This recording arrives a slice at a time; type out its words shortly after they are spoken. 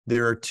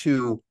there are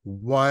two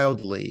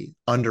wildly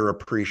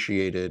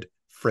underappreciated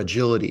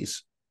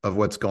fragilities of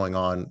what's going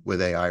on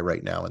with AI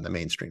right now in the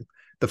mainstream.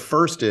 The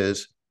first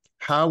is,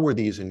 how were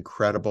these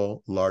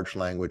incredible large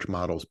language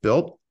models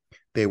built?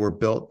 They were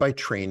built by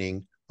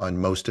training on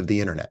most of the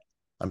internet.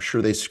 I'm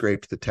sure they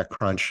scraped the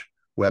TechCrunch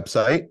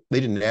website. They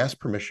didn't ask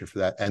permission for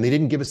that, and they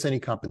didn't give us any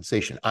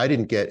compensation. I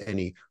didn't get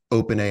any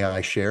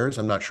OpenAI shares.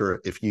 I'm not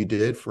sure if you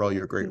did for all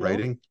your great No.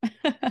 writing,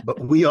 but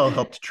we all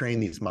helped train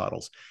these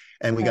models,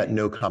 and we got Right.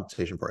 no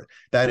compensation for it.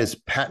 That is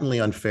patently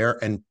unfair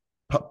and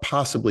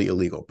possibly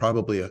illegal,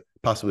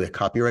 possibly a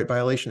copyright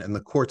violation, and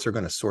the courts are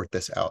going to sort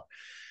this out.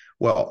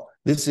 Well,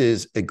 this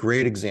is a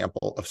great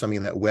example of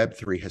something that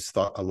Web3 has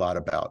thought a lot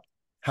about.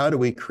 How do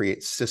we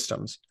create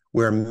systems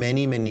where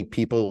many, many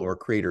people or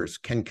creators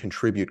can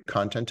contribute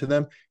content to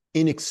them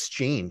in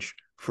exchange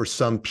for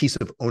some piece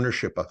of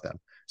ownership of them?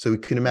 So we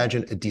can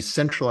imagine a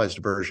decentralized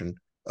version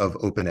of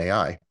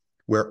OpenAI,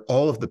 where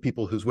all of the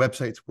people whose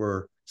websites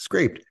were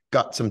scraped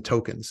got some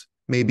tokens,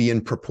 maybe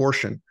in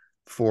proportion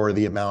for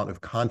the amount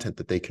of content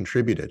that they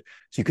contributed.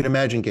 So you can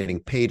imagine getting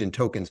paid in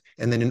tokens.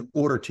 And then in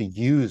order to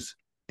use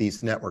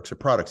these networks or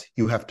products,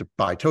 you have to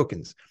buy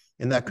tokens.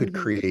 And that could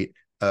create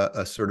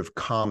a sort of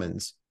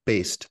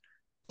commons-based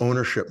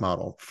ownership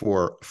model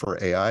for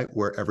AI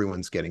where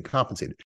everyone's getting compensated.